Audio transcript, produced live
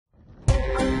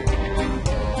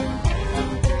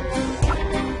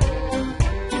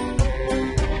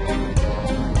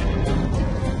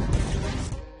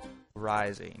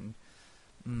rising.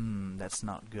 That's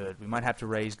not good. We might have to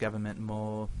raise government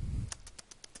more.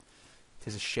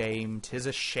 'Tis a shame. 'Tis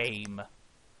a shame.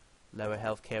 Lower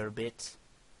healthcare a bit.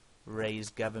 Raise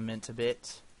government a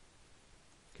bit.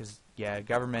 Because, yeah,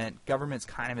 government's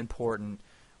kind of important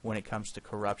when it comes to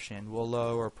corruption. We'll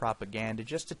lower propaganda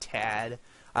just a tad.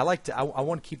 I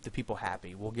want to keep the people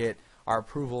happy. We'll get our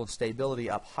approval and stability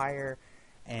up higher,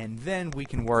 and then we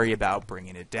can worry about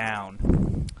bringing it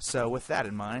down. So with that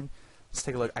in mind, let's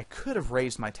take a look. I could have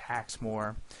raised my tax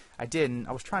more. I didn't.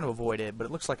 I was trying to avoid it, but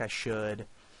it looks like I should.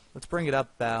 Let's bring it up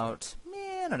about,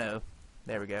 I don't know.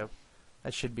 There we go.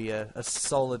 That should be a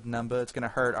solid number. It's going to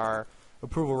hurt our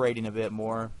approval rating a bit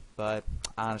more, but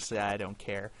honestly, I don't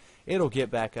care. It'll get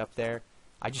back up there.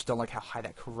 I just don't like how high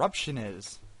that corruption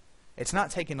is. It's not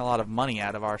taking a lot of money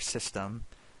out of our system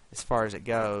as far as it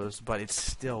goes, but it's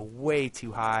still way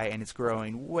too high, and it's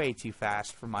growing way too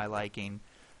fast for my liking.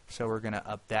 So we're going to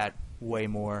up that way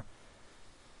more.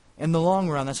 In the long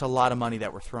run, that's a lot of money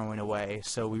that we're throwing away,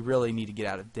 so we really need to get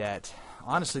out of debt.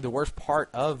 Honestly, the worst part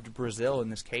of Brazil in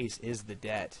this case is the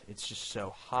debt. It's just so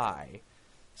high.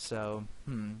 So,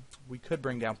 we could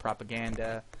bring down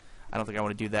propaganda. I don't think I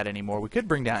want to do that anymore. We could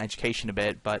bring down education a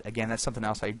bit, but again, that's something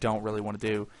else I don't really want to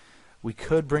do. We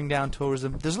could bring down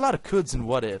tourism. There's a lot of coulds and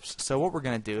what-ifs. So what we're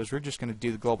going to do is we're just going to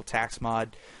do the global tax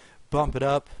mod, bump it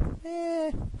up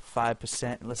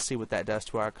 5%. Let's see what that does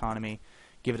to our economy.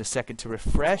 Give it a second to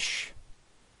refresh,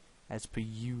 as per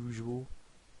usual.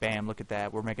 Bam, look at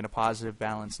that. We're making a positive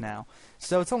balance now.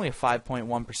 So it's only a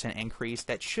 5.1% increase.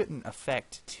 That shouldn't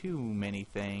affect too many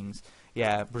things.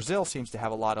 Yeah, Brazil seems to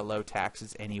have a lot of low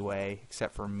taxes anyway,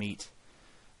 except for meat.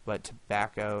 But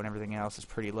tobacco and everything else is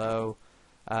pretty low.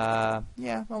 Yeah,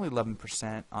 only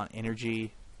 11% on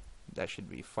energy. That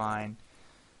should be fine.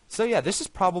 So yeah, this is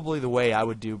probably the way I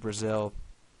would do Brazil.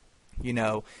 You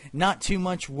know, not too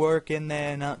much work in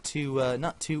there, not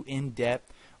too in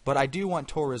depth. But I do want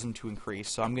tourism to increase,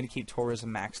 so I'm going to keep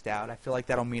tourism maxed out. I feel like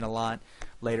that'll mean a lot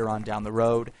later on down the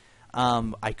road.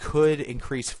 I could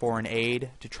increase foreign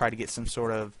aid to try to get some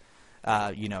sort of,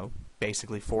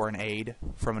 basically foreign aid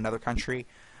from another country.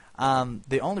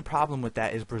 The only problem with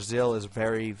that is Brazil is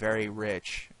very, very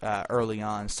rich early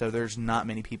on, so there's not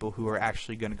many people who are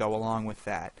actually going to go along with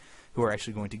that, who are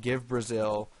actually going to give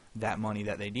Brazil that money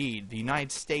that they need. The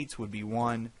United States would be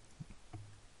one.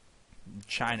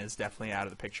 China's definitely out of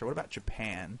the picture. What about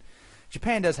Japan?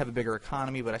 Japan does have a bigger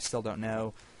economy, but I still don't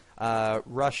know.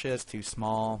 Russia is too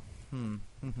small.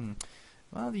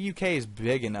 Well, the UK is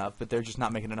big enough, but they're just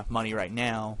not making enough money right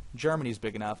now. Germany's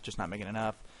big enough, just not making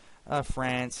enough.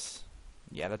 France,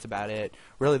 yeah, that's about it.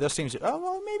 Really, those teams,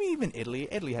 well, maybe even Italy.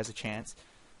 Italy has a chance.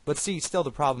 But see, still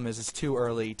the problem is it's too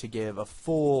early to give a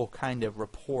full kind of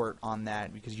report on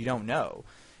that because you don't know.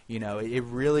 You know, it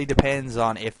really depends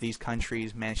on if these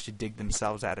countries manage to dig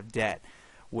themselves out of debt,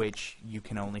 which you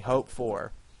can only hope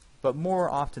for. But more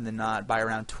often than not, by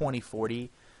around 2040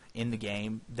 in the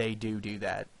game, they do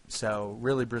that. So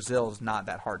really, Brazil is not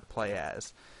that hard to play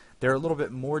as. They're a little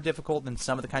bit more difficult than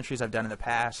some of the countries I've done in the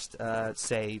past.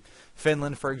 Say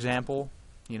Finland, for example.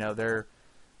 You know,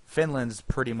 Finland's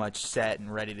pretty much set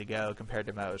and ready to go compared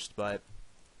to most, but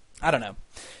I don't know.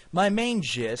 My main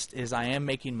gist is I am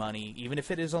making money, even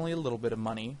if it is only a little bit of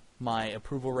money. My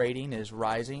approval rating is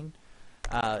rising.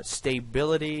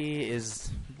 Stability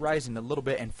is rising a little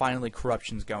bit, and finally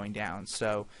corruption's going down.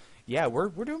 So, yeah, we're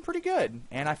doing pretty good,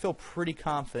 and I feel pretty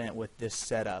confident with this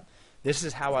setup. This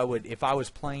is how I would, if I was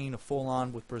playing a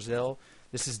full-on with Brazil,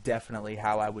 this is definitely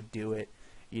how I would do it.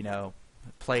 You know,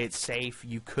 play it safe.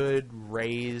 You could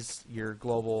raise your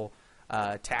global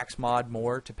tax mod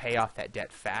more to pay off that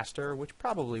debt faster, which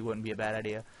probably wouldn't be a bad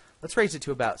idea. Let's raise it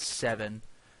to about 7%.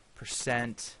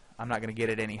 I'm not going to get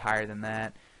it any higher than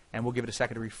that. And we'll give it a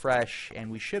second to refresh,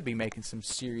 and we should be making some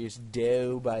serious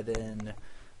dough by then.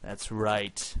 That's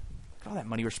right. Look at all that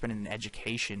money we're spending in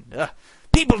education. Ugh.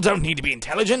 People don't need to be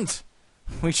intelligent.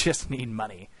 We just need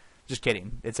money. Just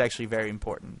kidding. It's actually very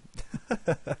important.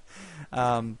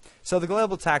 So the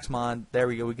global tax mod, there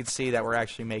we go. We can see that we're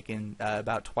actually making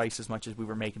about twice as much as we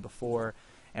were making before,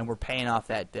 and we're paying off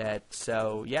that debt.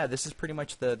 So, yeah, this is pretty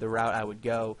much the route I would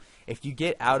go. If you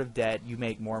get out of debt, you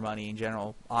make more money in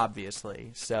general,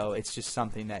 obviously. So it's just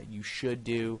something that you should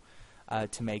do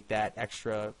to make that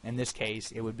extra. In this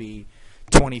case, it would be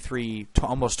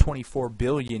almost 24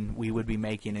 billion we would be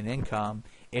making in income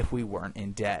if we weren't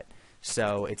in debt.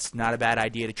 So it's not a bad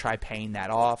idea to try paying that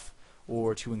off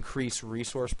or to increase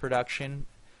resource production.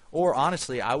 Or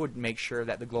honestly, I would make sure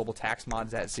that the global tax mod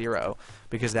is at 0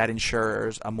 because that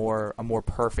ensures a more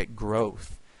perfect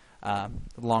growth,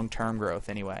 long-term growth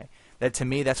anyway. that to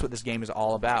me, that's what this game is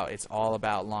all about. It's all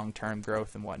about long-term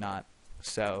growth and whatnot.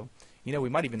 So, you know, we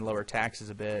might even lower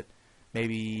taxes a bit,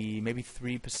 maybe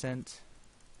 3%,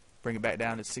 bring it back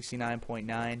down to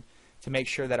 69.9 to make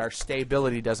sure that our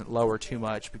stability doesn't lower too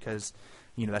much, because,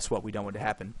 you know, that's what we don't want to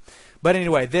happen. But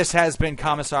anyway, this has been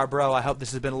Commissar Bro. I hope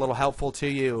this has been a little helpful to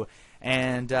you.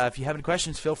 And if you have any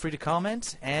questions, feel free to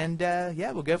comment. And,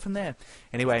 yeah, we'll go from there.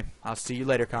 Anyway, I'll see you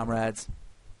later, comrades.